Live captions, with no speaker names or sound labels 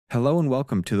Hello and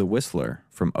welcome to The Whistler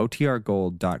from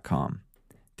OTRGold.com.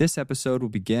 This episode will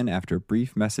begin after a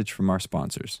brief message from our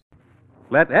sponsors.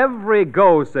 Let every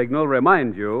go signal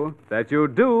remind you that you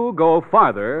do go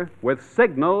farther with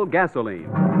Signal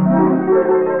gasoline.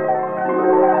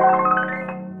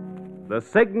 The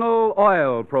Signal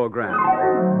Oil Program.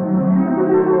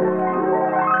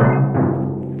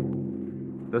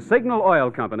 The Signal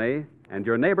Oil Company and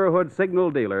your neighborhood signal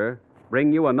dealer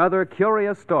bring you another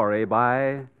curious story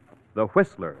by The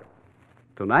Whistler.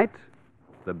 Tonight,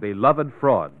 The Beloved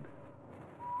Fraud.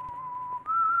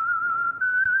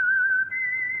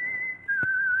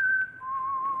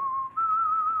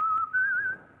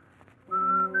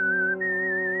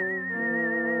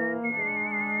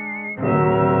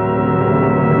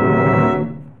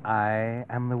 I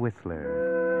am the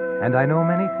Whistler, and I know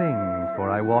many things, for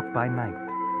I walk by night.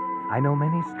 I know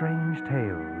many strange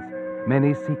tales,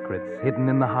 many secrets hidden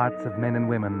in the hearts of men and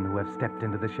women who have stepped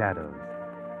into the shadows.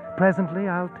 Presently,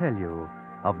 I'll tell you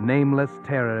of nameless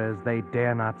terrors they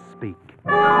dare not speak.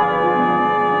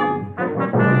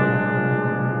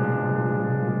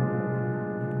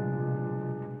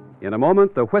 In a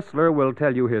moment, the Whistler will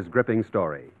tell you his gripping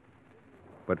story.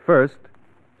 But first,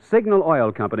 Signal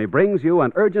Oil Company brings you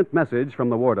an urgent message from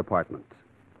the War Department.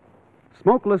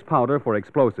 Smokeless powder for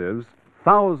explosives,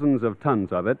 thousands of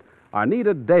tons of it, are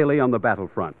needed daily on the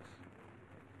battlefronts.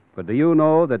 But do you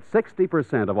know that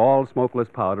 60% of all smokeless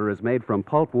powder is made from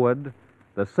pulpwood,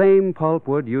 the same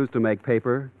pulpwood used to make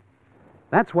paper?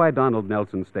 That's why Donald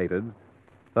Nelson stated,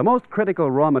 "The most critical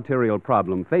raw material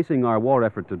problem facing our war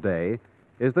effort today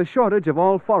is the shortage of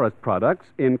all forest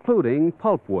products, including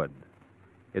pulpwood."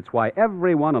 It's why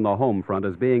everyone on the home front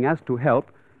is being asked to help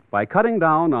by cutting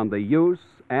down on the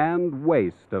use and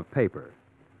waste of paper.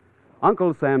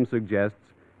 Uncle Sam suggests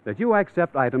that you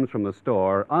accept items from the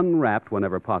store unwrapped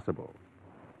whenever possible.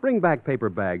 Bring back paper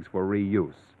bags for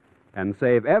reuse and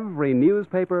save every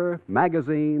newspaper,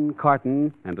 magazine,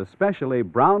 carton, and especially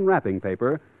brown wrapping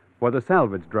paper for the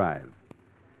salvage drive.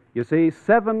 You see,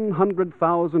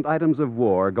 700,000 items of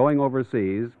war going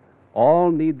overseas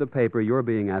all need the paper you're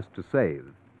being asked to save.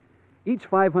 Each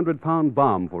 500-pound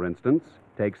bomb, for instance,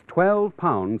 takes 12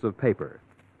 pounds of paper.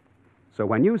 So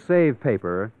when you save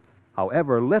paper,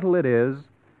 however little it is,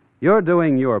 you're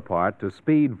doing your part to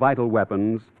speed vital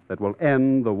weapons that will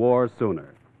end the war sooner.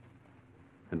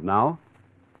 And now,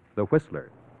 The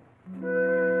Whistler.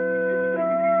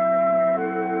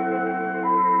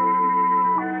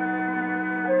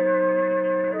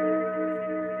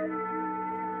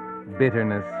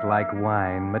 Bitterness, like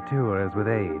wine, matures with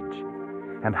age.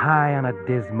 And high on a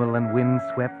dismal and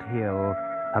wind-swept hill,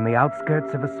 on the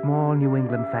outskirts of a small New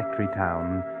England factory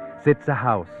town, sits a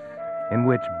house in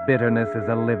which bitterness is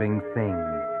a living thing,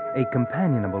 a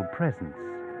companionable presence.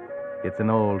 It's an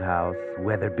old house,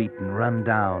 weather-beaten, run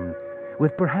down,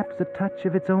 with perhaps a touch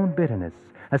of its own bitterness,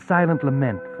 a silent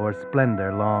lament for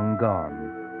splendor long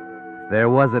gone. There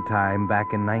was a time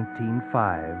back in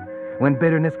 1905 when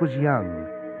bitterness was young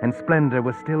and splendor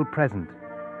was still present,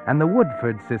 and the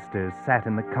Woodford sisters sat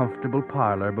in the comfortable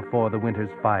parlor before the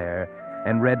winter's fire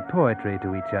and read poetry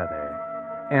to each other.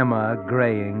 Emma,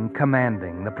 graying,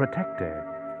 commanding, the protector.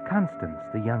 Constance,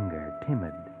 the younger,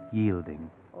 timid, yielding.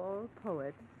 All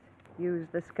poets use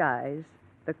the skies,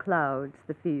 the clouds,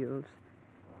 the fields,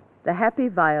 the happy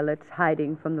violets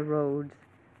hiding from the roads,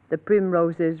 the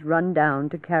primroses run down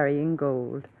to carrying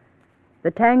gold,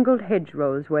 the tangled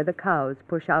hedgerows where the cows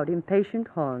push out impatient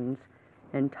horns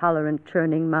and tolerant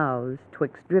churning mouths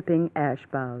twixt dripping ash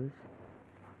boughs.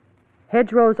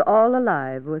 Hedgerows all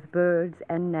alive with birds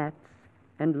and gnats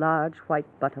and large white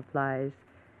butterflies.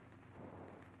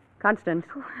 Constance.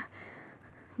 Oh,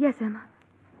 yes, Emma.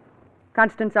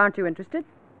 Constance, aren't you interested?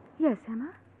 Yes, Emma.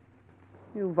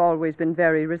 You've always been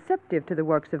very receptive to the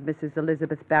works of Mrs.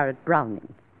 Elizabeth Barrett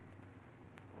Browning.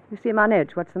 You seem on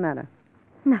edge. What's the matter?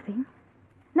 Nothing.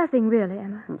 Nothing really,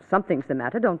 Emma. Well, something's the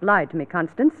matter. Don't lie to me,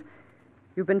 Constance.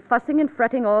 You've been fussing and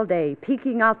fretting all day,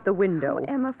 peeking out the window. Oh,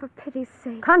 Emma, for pity's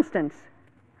sake. Constance!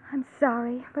 I'm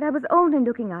sorry, but I was only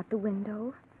looking out the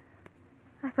window.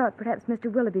 I thought perhaps Mr.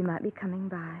 Willoughby might be coming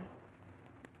by.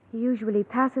 He usually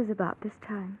passes about this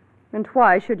time. And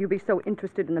why should you be so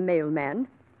interested in the mailman?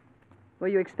 Were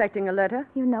you expecting a letter?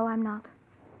 You know I'm not.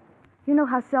 You know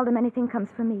how seldom anything comes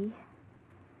for me.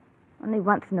 Only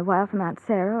once in a while from Aunt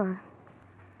Sarah or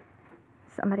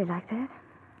somebody like that.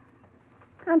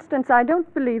 Constance, I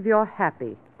don't believe you're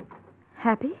happy.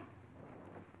 Happy?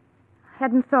 I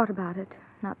hadn't thought about it.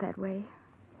 Not that way.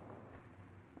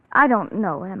 I don't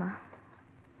know, Emma.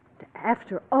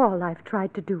 After all I've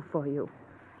tried to do for you.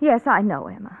 Yes, I know,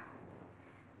 Emma.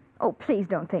 Oh, please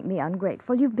don't think me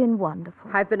ungrateful. You've been wonderful.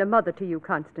 I've been a mother to you,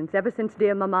 Constance, ever since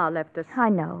dear Mama left us. I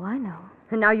know.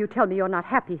 And now you tell me you're not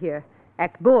happy here.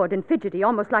 Act bored and fidgety,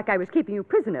 almost like I was keeping you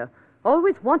prisoner.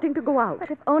 Always wanting to go out. But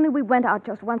if only we went out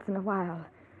just once in a while.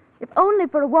 If only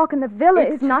for a walk in the village.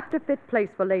 It's not a fit place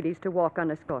for ladies to walk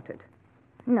unescorted.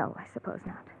 No, I suppose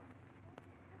not.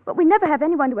 But we never have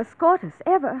anyone to escort us,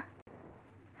 ever.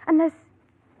 Unless...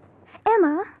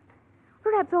 Emma,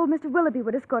 perhaps old Mr. Willoughby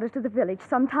would escort us to the village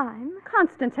sometime.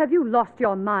 Constance, have you lost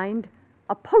your mind?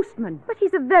 A postman. But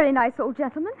he's a very nice old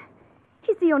gentleman.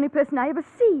 He's the only person I ever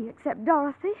see, except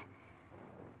Dorothy.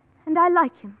 And I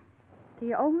like him.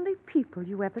 The only people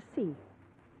you ever see.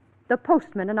 The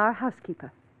postman and our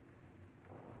housekeeper.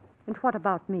 And what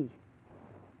about me?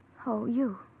 Oh,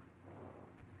 you.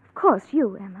 Of course,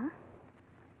 you, Emma.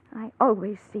 I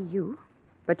always see you.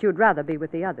 But you'd rather be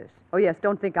with the others. Oh, yes,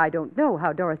 don't think I don't know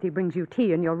how Dorothy brings you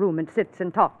tea in your room and sits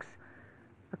and talks.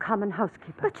 A common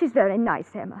housekeeper. But she's very nice,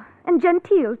 Emma. And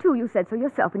genteel, too. You said so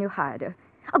yourself when you hired her.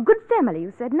 A good family,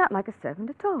 you said, not like a servant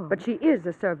at all. But she is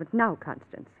a servant now,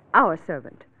 Constance. Our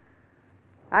servant.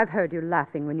 I've heard you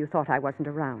laughing when you thought I wasn't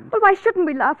around. Well, why shouldn't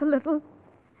we laugh a little?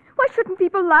 Why shouldn't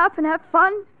people laugh and have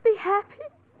fun, be happy?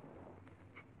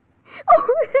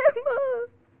 Oh, Emma!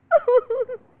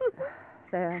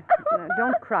 There.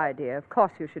 Don't cry, dear. Of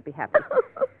course you should be happy.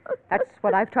 That's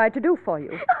what I've tried to do for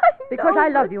you. Because I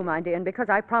love you, my dear, and because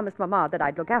I promised Mama that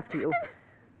I'd look after you.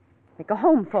 Make a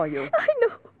home for you. I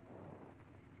know.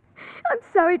 I'm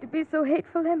sorry to be so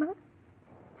hateful, Emma.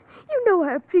 You know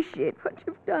I appreciate what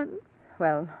you've done.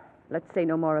 Well, let's say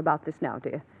no more about this now,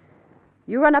 dear.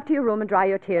 You run up to your room and dry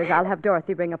your tears. I'll have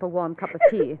Dorothy bring up a warm cup of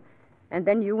tea. And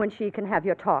then you and she can have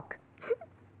your talk.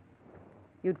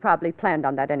 You'd probably planned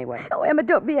on that anyway. Oh, Emma,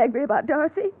 don't be angry about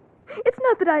Dorothy. It's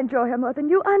not that I enjoy her more than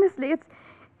you. Honestly, it's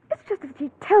just that she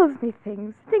tells me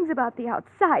things. Things about the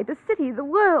outside, the city, the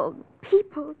world,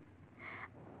 people.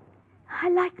 I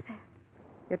like that.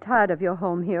 You're tired of your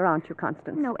home here, aren't you,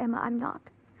 Constance? No, Emma, I'm not.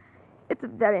 It's a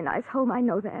very nice home, I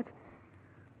know that.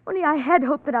 Only I had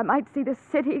hoped that I might see the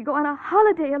city, go on a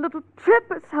holiday, a little trip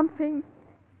or something.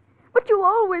 But you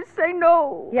always say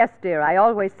no. Yes, dear, I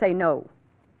always say no.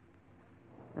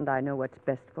 And I know what's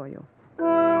best for you.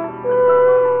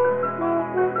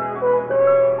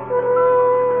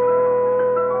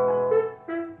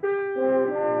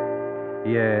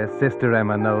 Yes, Sister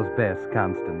Emma knows best,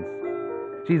 Constance.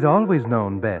 She's always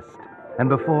known best. And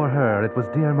before her, it was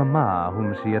dear Mama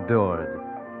whom she adored.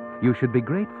 You should be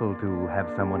grateful to have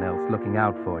someone else looking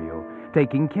out for you,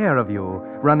 taking care of you,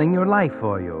 running your life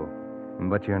for you.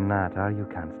 But you're not, are you,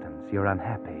 Constance? You're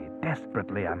unhappy,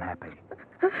 desperately unhappy.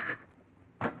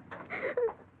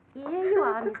 Here you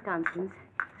are, Miss Constance.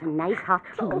 Some nice hot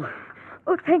tea.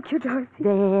 Oh, thank you, Dorothy.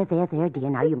 There, dear.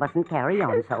 Now you mustn't carry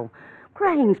on so.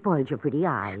 Crying spoils your pretty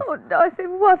eyes. Oh, Dorothy,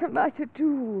 what am I to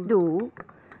do? Do?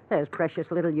 There's precious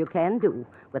little you can do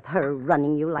with her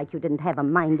running you like you didn't have a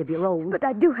mind of your own. But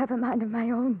I do have a mind of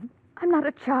my own. I'm not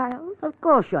a child. Of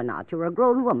course you're not. You're a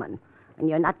grown woman, and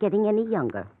you're not getting any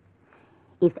younger.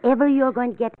 If ever you're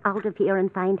going to get out of here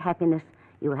and find happiness,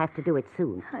 you'll have to do it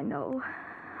soon. I know.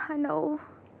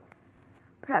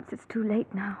 Perhaps it's too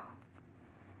late now.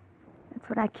 That's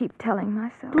what I keep telling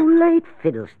myself. Too late,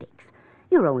 fiddlesticks.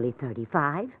 You're only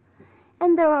 35.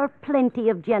 And there are plenty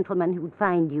of gentlemen who'd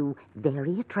find you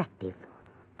very attractive.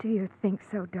 Do you think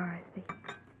so, Dorothy?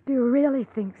 Do you really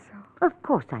think so? Of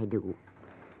course I do.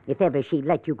 If ever she'd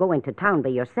let you go into town by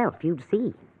yourself, you'd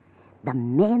see. The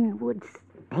men would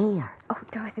stare. Oh,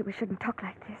 Dorothy, we shouldn't talk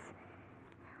like this.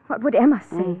 What would Emma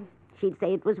say? She'd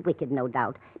say it was wicked, no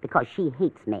doubt, because she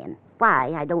hates men.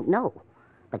 Why, I don't know.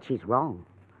 But she's wrong.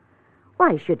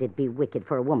 Why should it be wicked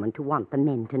for a woman to want the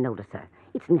men to notice her?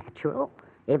 It's natural.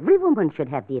 Every woman should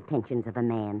have the attentions of a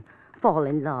man. Fall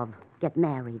in love, get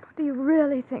married. Do you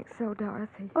really think so,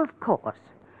 Dorothy? Of course.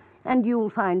 And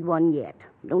you'll find one yet.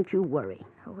 Don't you worry.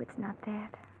 Oh, it's not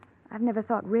that. I've never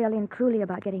thought really and truly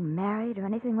about getting married or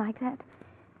anything like that.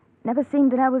 Never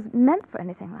seemed that I was meant for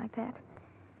anything like that.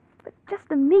 But just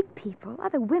to meet people,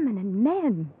 other women and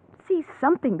men, see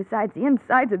something besides the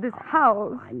insides of this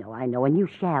house. I know, and you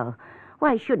shall.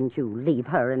 Why shouldn't you leave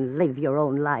her and live your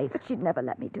own life? But she'd never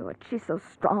let me do it. She's so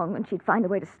strong, and she'd find a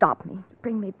way to stop me,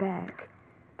 bring me back.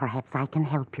 Perhaps I can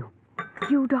help you.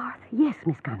 You, Dorothy? Yes,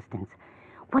 Miss Constance.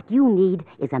 What you need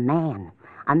is a man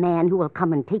who will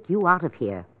come and take you out of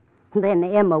here. Then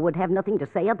Emma would have nothing to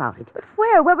say about it. But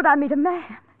where? Where would I meet a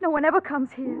man? No one ever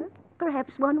comes here.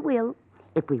 Perhaps one will,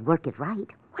 if we work it right.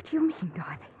 What do you mean,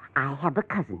 Dorothy? I have a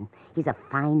cousin. He's a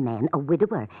fine man, a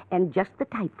widower, and just the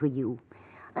type for you.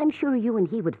 I'm sure you and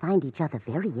he would find each other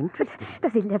very interesting.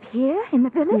 Does he live here in the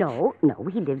village? No,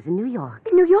 he lives in New York.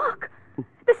 In New York?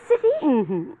 The city?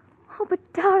 Mm-hmm. Oh, but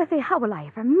Dorothy, how will I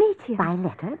ever meet him? By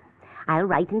letter. I'll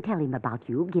write and tell him about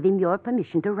you, give him your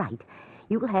permission to write.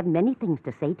 You'll have many things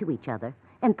to say to each other,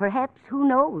 and perhaps, who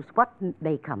knows, what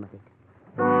may come of it.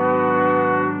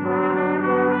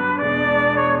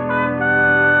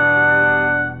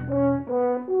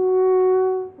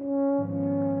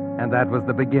 And that was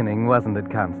the beginning, wasn't it,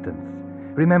 Constance?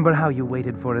 Remember how you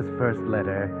waited for his first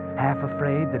letter, half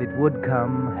afraid that it would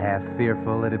come, half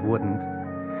fearful that it wouldn't?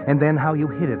 And then how you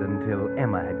hid it until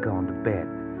Emma had gone to bed,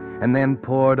 and then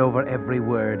pored over every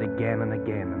word again and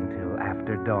again until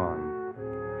after dawn.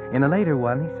 In a later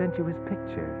one, he sent you his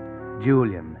picture.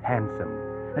 Julian, handsome,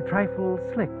 a trifle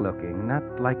slick-looking,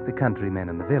 not like the countrymen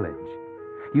in the village.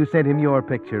 You sent him your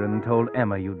picture and told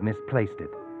Emma you'd misplaced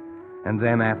it. And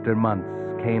then, after months,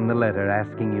 came the letter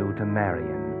asking you to marry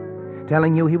him,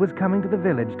 telling you he was coming to the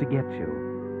village to get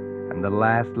you. And the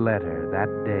last letter, that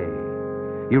day,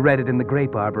 you read it in the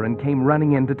grape arbor and came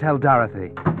running in to tell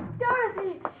Dorothy.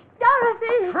 Dorothy!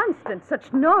 Dorothy! Constance,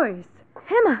 such noise.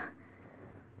 Emma!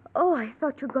 Oh, I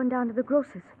thought you'd gone down to the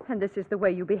grocer's. And this is the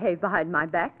way you behave behind my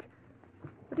back.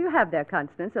 What do you have there,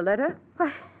 Constance? A letter?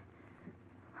 Why?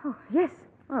 Oh, yes.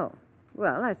 Oh,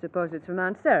 well, I suppose it's from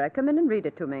Aunt Sarah. Come in and read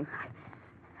it to me.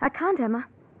 I can't, Emma.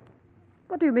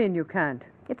 What do you mean you can't?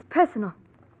 It's personal.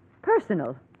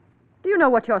 Personal? Do you know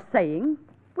what you're saying?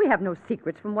 We have no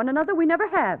secrets from one another. We never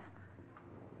have.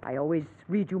 I always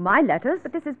read you my letters.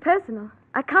 But this is personal.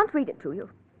 I can't read it to you.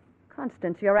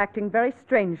 Constance, you're acting very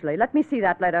strangely. Let me see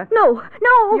that letter. No,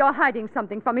 no! You're hiding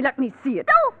something from me. Let me see it.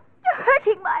 No! You're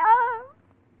hurting my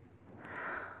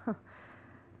arm.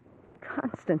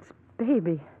 Constance,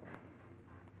 baby.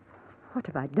 What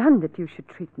have I done that you should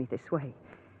treat me this way?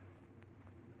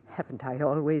 Haven't I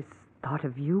always thought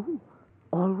of you?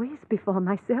 Always before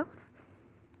myself?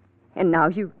 And now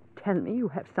you tell me you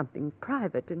have something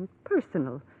private and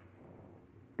personal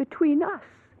between us.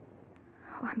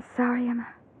 Oh, I'm sorry, Emma.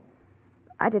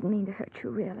 I didn't mean to hurt you,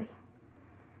 really.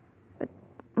 But,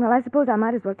 well, I suppose I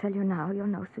might as well tell you now. You'll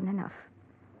know soon enough.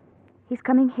 He's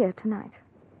coming here tonight.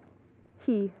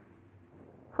 He?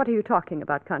 What are you talking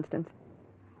about, Constance?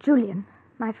 Julian,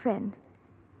 my friend.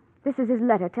 This is his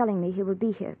letter telling me he will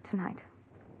be here tonight.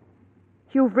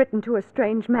 You've written to a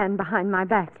strange man behind my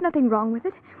back. There's nothing wrong with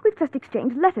it. We've just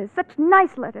exchanged letters, such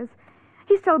nice letters.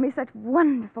 He's told me such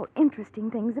wonderful,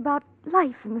 interesting things about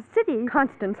life in the city.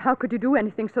 Constance, how could you do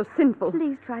anything so sinful?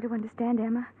 Please try to understand,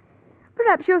 Emma.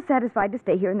 Perhaps you're satisfied to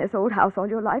stay here in this old house all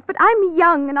your life, but I'm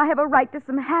young and I have a right to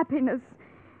some happiness.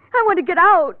 I want to get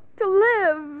out, to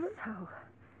live. So,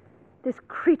 this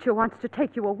creature wants to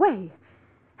take you away.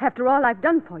 After all I've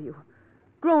done for you.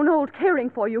 Grown old caring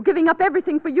for you, giving up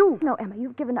everything for you. No, Emma,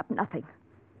 you've given up nothing.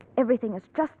 Everything is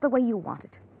just the way you want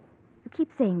it. You keep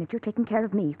saying that you're taking care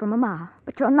of me for Mama,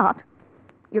 but you're not.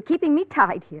 You're keeping me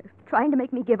tied here, trying to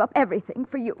make me give up everything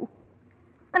for you.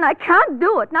 And I can't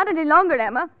do it, not any longer,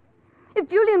 Emma. If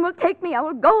Julian will take me, I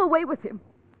will go away with him.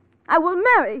 I will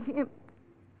marry him.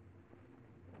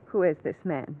 Who is this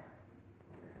man?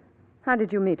 How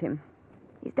did you meet him?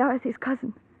 He's Dorothy's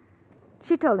cousin.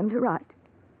 She told him to write.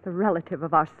 The relative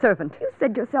of our servant. You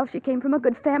said yourself she came from a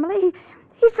good family.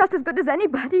 He's just as good as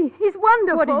anybody. He's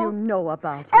wonderful. What do you know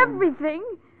about him? Everything.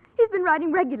 He's been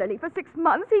writing regularly for 6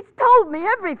 months. He's told me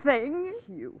everything.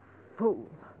 You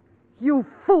fool. You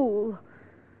fool.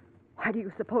 Why do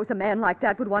you suppose a man like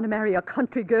that would want to marry a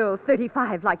country girl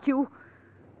 35 like you?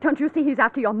 Don't you see he's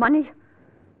after your money?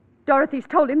 Dorothy's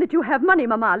told him that you have money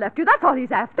Mama left you. That's all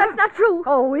he's after. That's not true.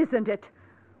 Oh, isn't it?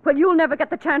 Well, you'll never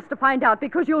get the chance to find out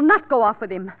because you'll not go off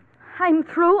with him. I'm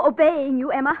through obeying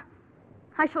you, Emma.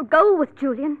 I shall go with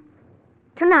Julian.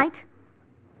 Tonight.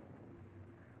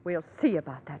 We'll see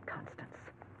about that, Constance.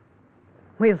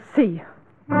 We'll see.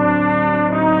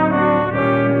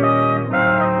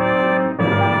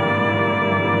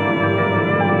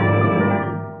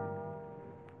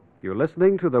 You're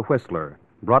listening to The Whistler,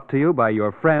 brought to you by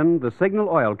your friend, the Signal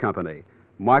Oil Company,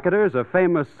 marketers of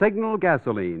famous Signal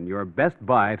gasoline, your best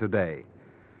buy today.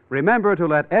 Remember to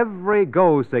let every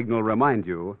go signal remind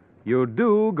you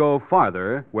do go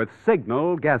farther with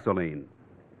Signal gasoline.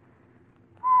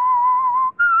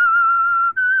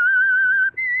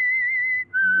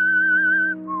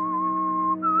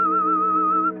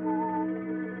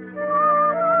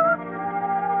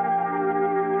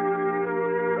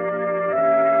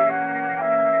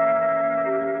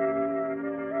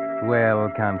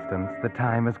 Well, Constance, the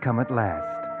time has come at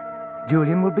last.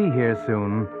 Julian will be here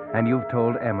soon, and you've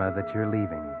told Emma that you're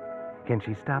leaving. Can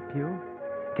she stop you?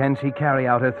 Can she carry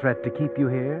out her threat to keep you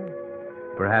here?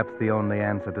 Perhaps the only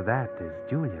answer to that is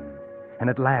Julian. And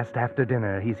at last, after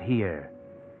dinner, he's here.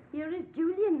 Here is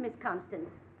Julian, Miss Constance.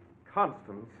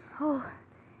 Constance. Oh,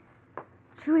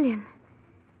 Julian.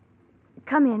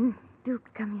 Come in. Do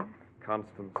come in.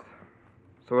 Constance.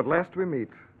 So at last we meet,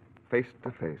 face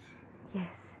to face. Yes.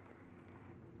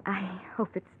 I hope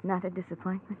it's not a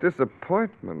disappointment.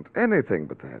 Disappointment? Anything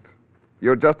but that.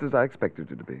 You're just as I expected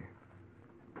you to be.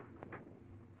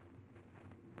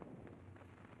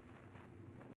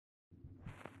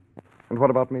 And what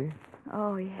about me?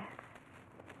 Oh, yes.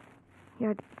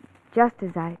 You're just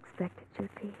as I expected you'd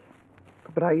be.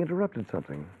 But I interrupted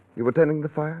something. You were tending the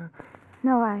fire?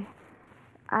 No,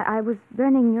 I was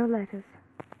burning your letters.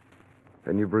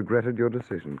 Then you've regretted your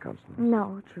decision, Constance.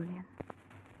 No, Julian.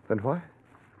 Then why?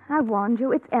 I warned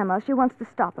you. It's Emma. She wants to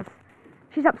stop us.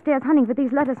 She's upstairs hunting for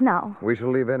these letters now. We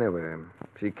shall leave anyway.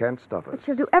 She can't stop us. But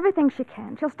she'll do everything she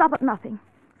can. She'll stop at nothing.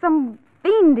 Some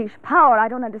fiendish power I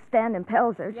don't understand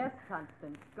impels her. Yes,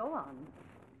 Constance. Go on.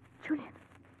 Julian.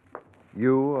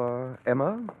 You are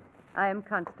Emma? I am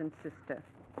Constance's sister.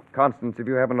 Constance, if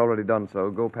you haven't already done so,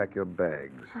 go pack your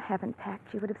bags. I haven't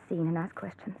packed. You would have seen and asked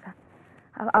questions.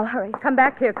 I'll hurry. Come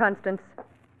back here, Constance.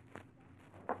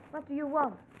 What do you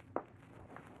want?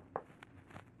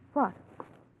 What?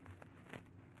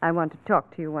 I want to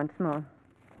talk to you once more.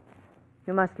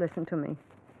 You must listen to me.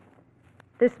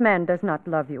 This man does not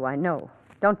love you, I know.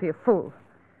 Don't be a fool.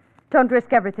 Don't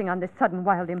risk everything on this sudden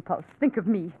wild impulse. Think of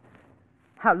me.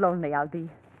 How lonely I'll be.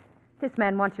 This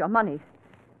man wants your money.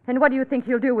 And what do you think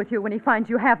he'll do with you when he finds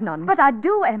you have none? But I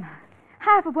do, Emma.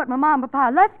 Half of what my mom and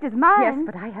papa left is mine. Yes,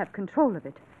 but I have control of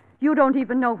it. You don't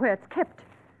even know where it's kept.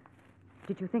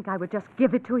 Did you think I would just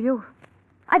give it to you?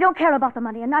 I don't care about the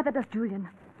money, and neither does Julian.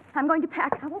 I'm going to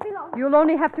pack. I won't be long. You'll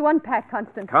only have to unpack,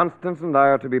 Constance. Constance and I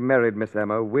are to be married, Miss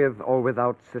Emma, with or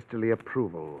without sisterly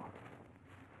approval.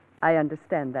 I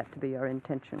understand that to be your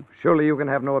intention. Surely you can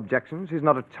have no objection. She's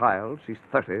not a child. She's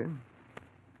 30.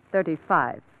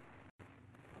 35.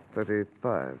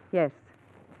 35. Yes.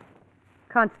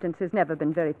 Constance has never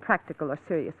been very practical or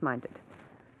serious-minded.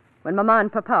 When Mama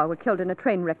and Papa were killed in a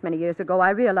train wreck many years ago,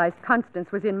 I realized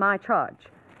Constance was in my charge,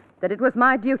 that it was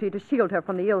my duty to shield her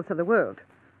from the ills of the world.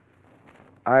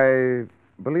 I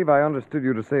believe I understood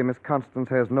you to say Miss Constance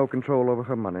has no control over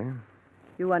her money.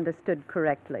 You understood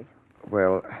correctly.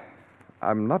 Well,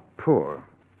 I'm not poor.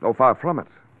 Oh, far from it.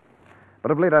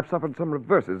 But of late I've suffered some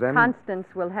reverses, and... Constance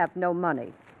will have no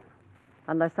money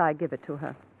unless I give it to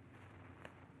her.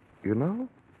 You know,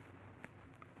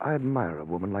 I admire a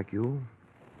woman like you.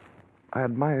 I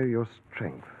admire your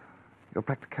strength, your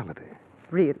practicality.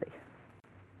 Really?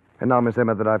 And now, Miss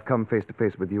Emma, that I've come face to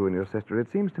face with you and your sister,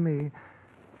 it seems to me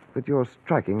that you're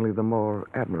strikingly the more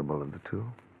admirable of the two.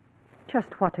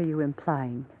 Just what are you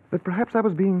implying? That perhaps I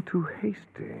was being too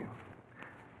hasty.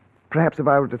 Perhaps if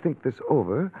I were to think this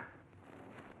over...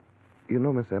 You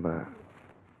know, Miss Emma,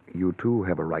 you too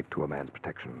have a right to a man's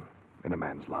protection and a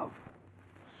man's love.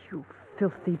 You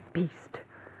filthy beast.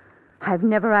 I've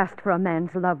never asked for a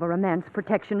man's love or a man's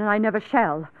protection, and I never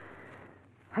shall.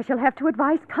 I shall have to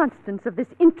advise Constance of this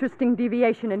interesting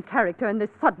deviation in character and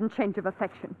this sudden change of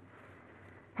affection.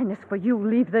 And as for you,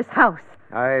 leave this house.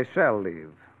 I shall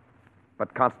leave.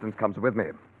 But Constance comes with me.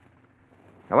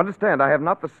 Now, understand, I have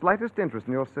not the slightest interest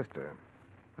in your sister,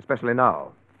 especially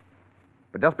now.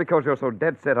 But just because you're so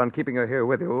dead set on keeping her here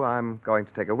with you, I'm going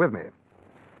to take her with me.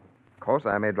 Of course,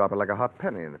 I may drop her like a hot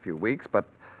penny in a few weeks, but...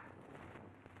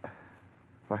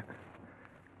 Why,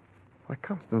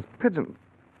 Constance, Pigeon,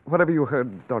 whatever you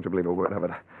heard, don't you believe a word of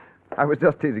it. I was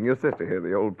just teasing your sister here,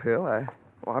 the old pill.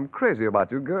 I'm crazy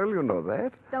about you, girl. You know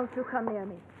that. Don't you come near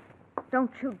me.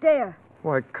 Don't you dare.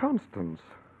 Why, Constance,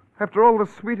 after all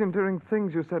the sweet, endearing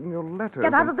things you said in your letter...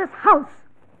 Get out of this house.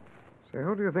 Say,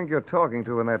 who do you think you're talking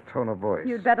to in that tone of voice?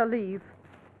 You'd better leave.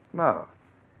 No.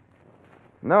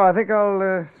 No, I think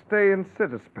I'll stay and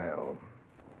sit a spell.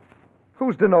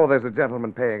 Who's to know there's a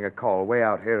gentleman paying a call way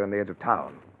out here on the edge of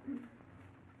town?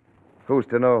 Who's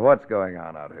to know what's going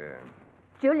on out here?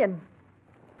 Julian,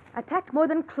 I packed more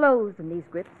than clothes in these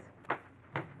grips.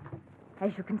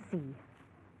 As you can see,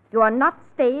 you are not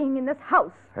staying in this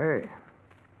house.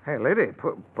 Hey, lady,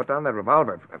 put down that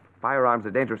revolver. Firearms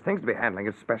are dangerous things to be handling,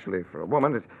 especially for a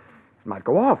woman. It might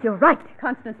go off. You're right.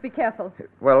 Constance, be careful.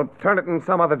 Well, turn it in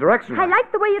some other direction. I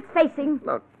like the way it's facing.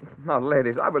 No,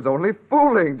 ladies, I was only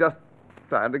fooling. Just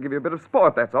trying to give you a bit of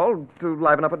sport, that's all. To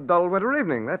liven up a dull winter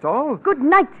evening, that's all. Good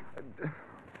night.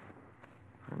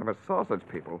 I never saw such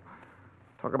people.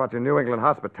 Talk about your New England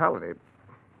hospitality.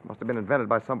 Must have been invented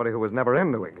by somebody who was never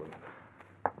in New England.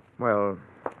 Well,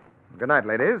 good night,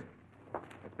 ladies.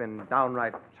 It's been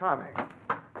downright charming.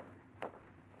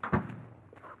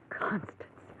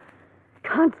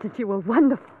 Constance, you were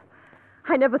wonderful.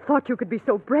 I never thought you could be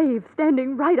so brave,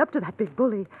 standing right up to that big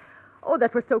bully. Oh,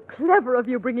 that was so clever of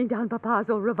you, bringing down Papa's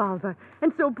old revolver.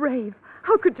 And so brave.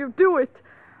 How could you do it?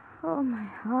 Oh, my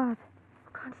heart.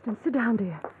 Constance, sit down,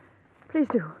 dear. Please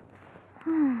do.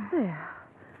 There.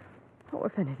 Oh,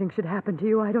 if anything should happen to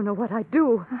you, I don't know what I'd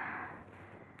do.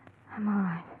 I'm all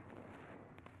right.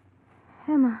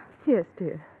 Emma. Yes,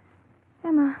 dear.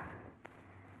 Emma,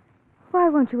 why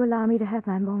won't you allow me to have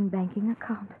my own banking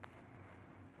account?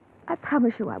 I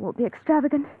promise you I won't be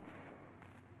extravagant.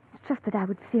 It's just that I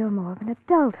would feel more of an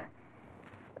adult.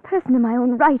 A person in my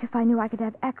own right if I knew I could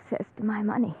have access to my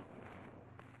money.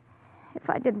 If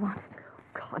I did want it.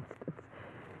 Constance,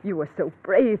 you were so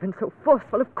brave and so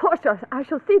forceful. Of course, I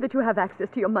shall see that you have access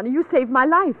to your money. You saved my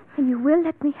life. And you will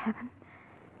let me have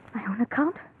my own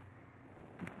account?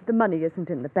 The money isn't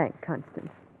in the bank,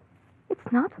 Constance.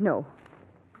 It's not? No.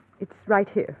 It's right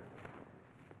here.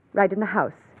 Right in the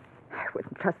house. I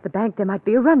wouldn't trust the bank. There might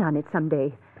be a run on it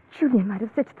someday. But Julian might have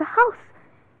searched the house.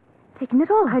 Taken it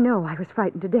all. I know. I was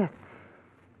frightened to death.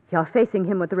 Your facing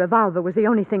him with the revolver was the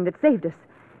only thing that saved us.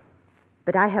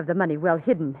 But I have the money well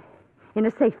hidden in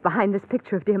a safe behind this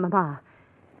picture of dear Mama.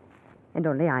 And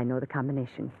only I know the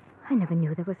combination. I never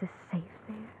knew there was a safe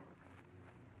there.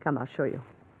 Come, I'll show you.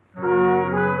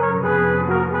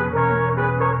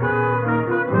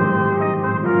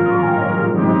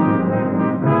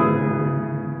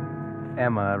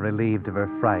 Emma, relieved of her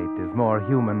fright, is more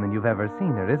human than you've ever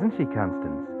seen her, isn't she,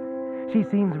 Constance? She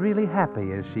seems really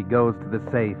happy as she goes to the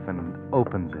safe and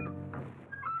opens it.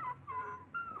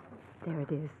 There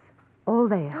it is. All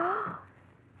there.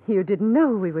 You didn't know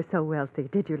we were so wealthy,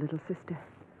 did you, little sister?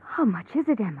 How much is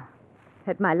it, Emma?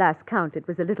 At my last count, it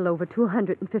was a little over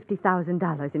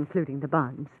 $250,000, including the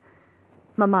bonds.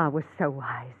 Mama was so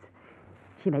wise.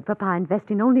 She made Papa invest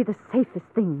in only the safest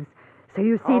things. So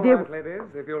you see, All dear... right, ladies,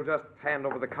 if you'll just hand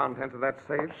over the contents of that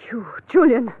safe. Phew,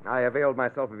 Julian. I availed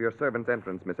myself of your servant's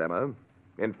entrance, Miss Emma.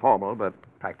 Informal, but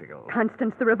practical.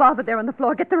 Constance, the revolver there on the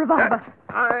floor. Get the revolver.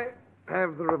 I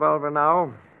have the revolver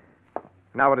now.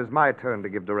 Now it is my turn to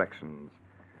give directions.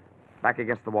 Back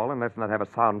against the wall, and let's not have a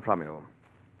sound from you.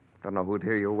 Don't know who'd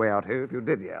hear you way out here if you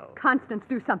did yell. Constance,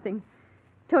 do something.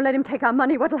 Don't let him take our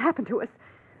money. What'll happen to us?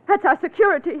 That's our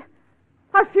security.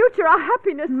 Our future, our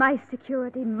happiness. My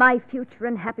security, my future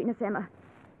and happiness, Emma.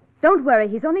 Don't worry,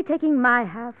 he's only taking my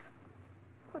half.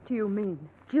 What do you mean?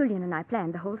 Julian and I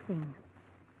planned the whole thing.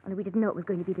 Only we didn't know it was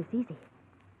going to be this easy.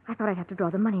 I thought I'd have to draw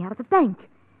the money out of the bank.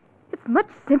 It's much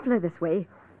simpler this way.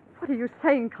 What are you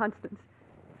saying, Constance?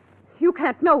 You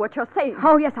can't know what you're saying.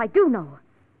 Oh, yes, I do know.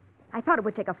 I thought it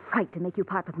would take a fright to make you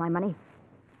part with my money.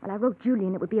 Well, I wrote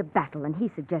Julian it would be a battle, and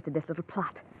he suggested this little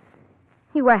plot.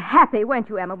 You were happy, weren't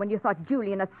you, Emma, when you thought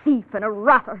Julian a thief and a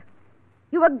rotter?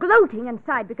 You were gloating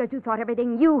inside because you thought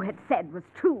everything you had said was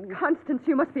true. Constance,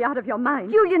 you must be out of your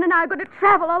mind. Julian and I are going to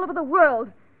travel all over the world.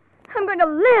 I'm going to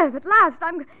live at last.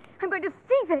 I'm going to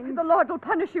see things. The Lord will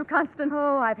punish you, Constance.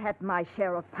 Oh, I've had my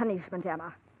share of punishment,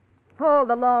 Emma. All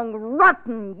the long,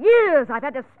 rotten years I've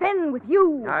had to spend with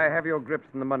you. I have your grips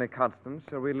in the money, Constance.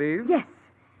 Shall we leave? Yes.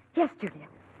 Yes, Julian.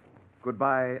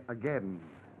 Goodbye again,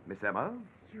 Miss Emma.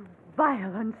 You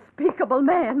vile, unspeakable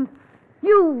man.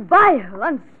 You vile,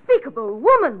 unspeakable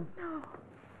woman.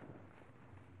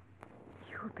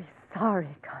 You'll be sorry,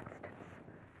 Constance.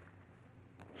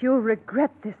 You'll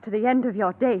regret this to the end of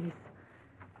your days.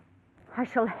 I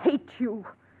shall hate you.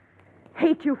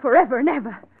 Hate you forever and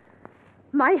ever.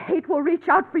 My hate will reach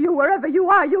out for you wherever you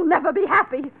are. You'll never be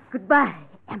happy. Goodbye,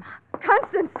 Emma.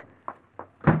 Constance!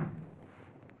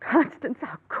 Constance,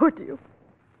 how could you?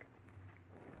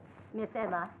 Miss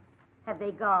Emma, have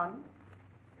they gone?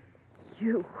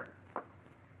 You.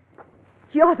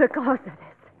 You're the cause of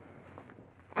this.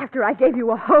 After I gave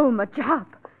you a home, a job,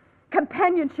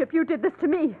 companionship, you did this to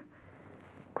me.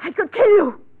 I could kill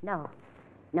you. No.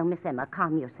 No, Miss Emma,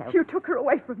 calm yourself. You took her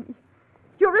away from me.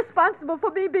 You're responsible for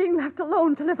me being left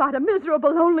alone to live out a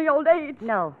miserable, lonely old age.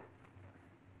 No.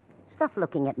 Stop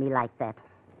looking at me like that.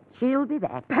 She'll be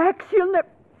back. Back? She'll never...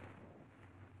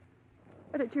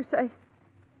 What did you say?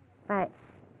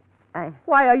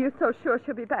 Why are you so sure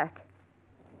she'll be back?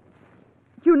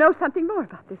 You know something more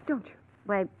about this, don't you?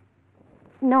 Why,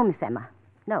 no, Miss Emma.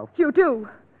 No. You do.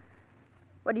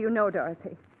 What do you know,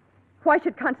 Dorothy? Why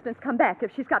should Constance come back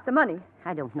if she's got the money?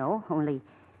 I don't know. Only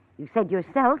you said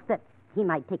yourself that he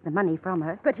might take the money from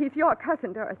her. But he's your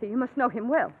cousin, Dorothy. You must know him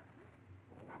well.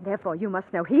 Therefore, you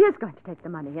must know he is going to take the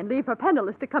money and leave her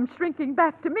penniless to come shrinking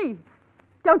back to me.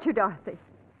 Don't you, Dorothy?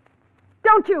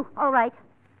 Don't you? All right.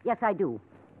 Yes, I do.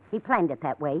 He planned it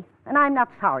that way, and I'm not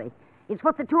sorry. It's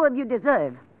what the two of you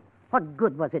deserve. What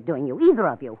good was it doing you, either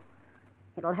of you?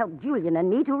 It'll help Julian and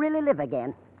me to really live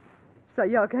again. So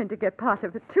you're going to get part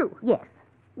of it, too. Yes.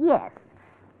 Yes.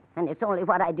 And it's only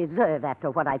what I deserve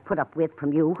after what I put up with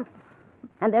from you.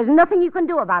 And there's nothing you can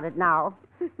do about it now.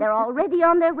 They're already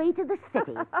on their way to the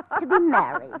city to be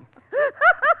married.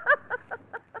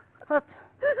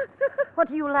 What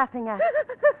are you laughing at?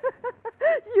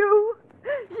 You,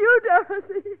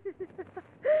 Dorothy.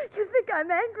 You think I'm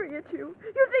angry at you.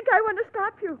 You think I want to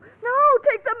stop you. No,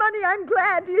 take the money. I'm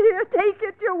glad you're here. Take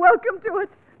it. You're welcome to it.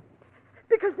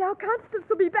 Because now Constance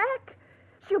will be back.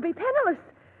 She'll be penniless.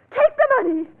 Take the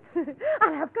money.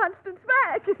 I'll have Constance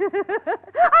back.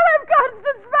 I'll have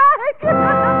Constance back.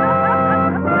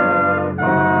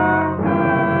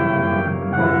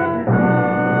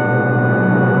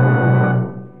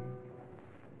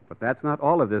 But that's not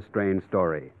all of this strange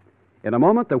story. In a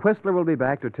moment, the Whistler will be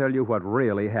back to tell you what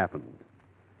really happened.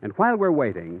 And while we're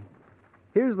waiting,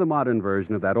 here's the modern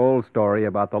version of that old story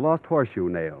about the lost horseshoe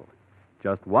nail.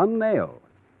 Just one nail.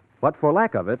 But for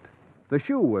lack of it, the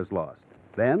shoe was lost.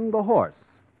 Then the horse,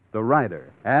 the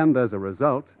rider, and as a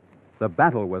result, the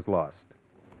battle was lost.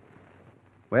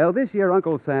 Well, this year,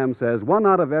 Uncle Sam says 1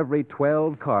 out of every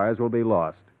 12 cars will be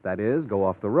lost. That is, go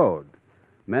off the road.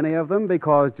 Many of them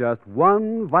because just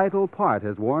one vital part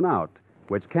has worn out,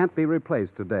 which can't be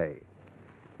replaced today.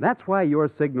 That's why your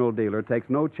signal dealer takes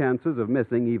no chances of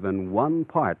missing even one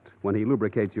part when he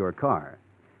lubricates your car.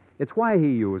 It's why he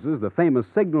uses the famous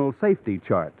signal safety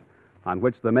chart, on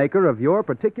which the maker of your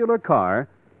particular car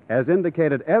has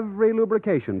indicated every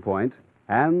lubrication point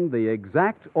and the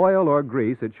exact oil or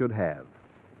grease it should have.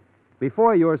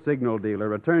 Before your signal dealer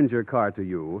returns your car to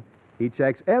you, he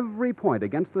checks every point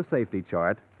against the safety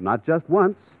chart, not just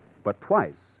once, but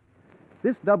twice.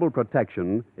 This double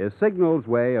protection is Signal's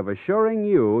way of assuring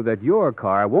you that your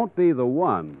car won't be the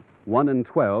one in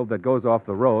 12 that goes off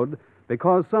the road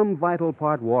because some vital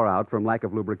part wore out from lack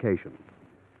of lubrication.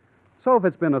 So if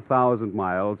it's been 1,000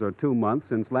 miles or 2 months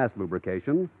since last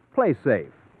lubrication, play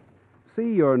safe.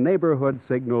 See your neighborhood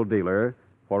signal dealer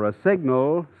for a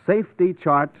Signal Safety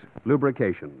Chart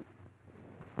lubrication.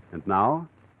 And now,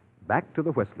 back to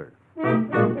the Whistler.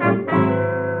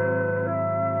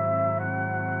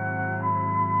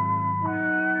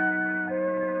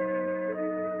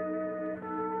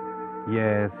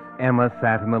 Yes, Emma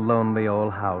sat in the lonely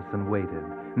old house and waited,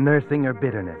 nursing her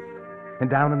bitterness. And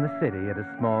down in the city at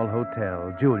a small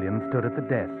hotel, Julian stood at the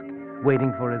desk,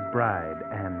 waiting for his bride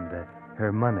and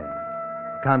her money.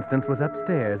 Constance was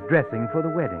upstairs, dressing for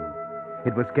the wedding.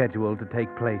 It was scheduled to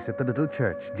take place at the little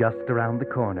church just around the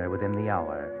corner within the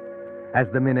hour. As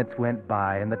the minutes went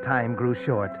by and the time grew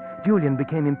short, Julian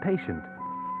became impatient.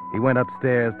 He went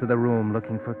upstairs to the room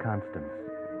looking for Constance.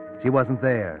 She wasn't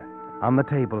there. On the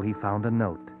table, he found a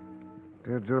note.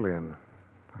 Dear Julian,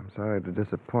 I'm sorry to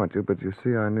disappoint you, but you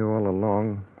see, I knew all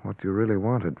along what you really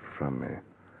wanted from me.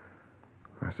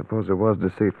 I suppose it was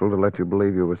deceitful to let you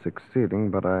believe you were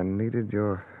succeeding, but I needed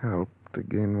your help to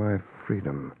gain my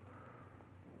freedom.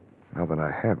 Now that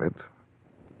I have it,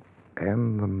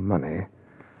 and the money,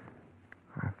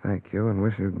 I thank you and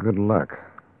wish you good luck.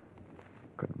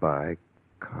 Goodbye,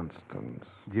 Constance.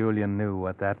 Julian knew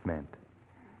what that meant.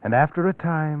 And after a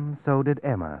time, so did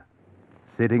Emma,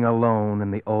 sitting alone in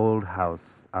the old house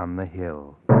on the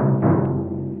hill.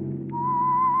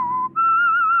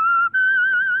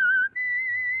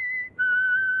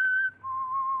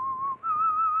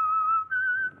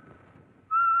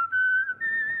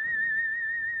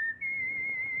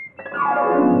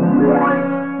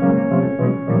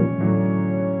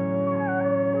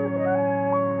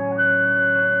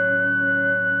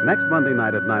 Next Monday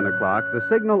night at 9 o'clock, the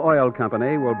Signal Oil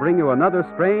Company will bring you another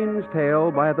strange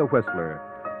tale by the Whistler,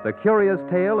 the curious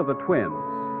tale of the twins.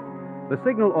 The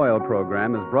Signal Oil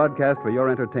program is broadcast for your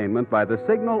entertainment by the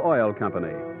Signal Oil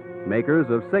Company, makers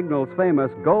of Signal's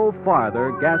famous Go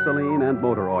Farther gasoline and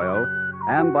motor oil,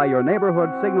 and by your neighborhood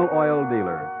Signal Oil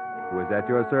dealer, who is at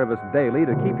your service daily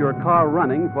to keep your car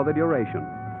running for the duration.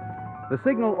 The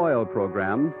Signal Oil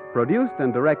program, produced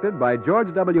and directed by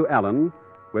George W. Allen,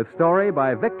 with story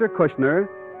by Victor Kushner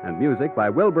and music by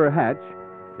Wilbur Hatch,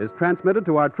 is transmitted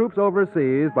to our troops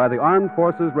overseas by the Armed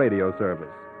Forces Radio Service.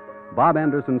 Bob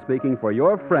Anderson speaking for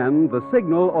your friend, the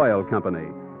Signal Oil Company,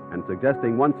 and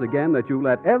suggesting once again that you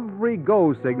let every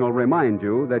go signal remind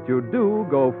you that you do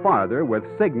go farther with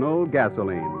Signal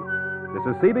gasoline.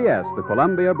 This is CBS, the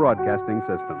Columbia Broadcasting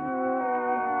System.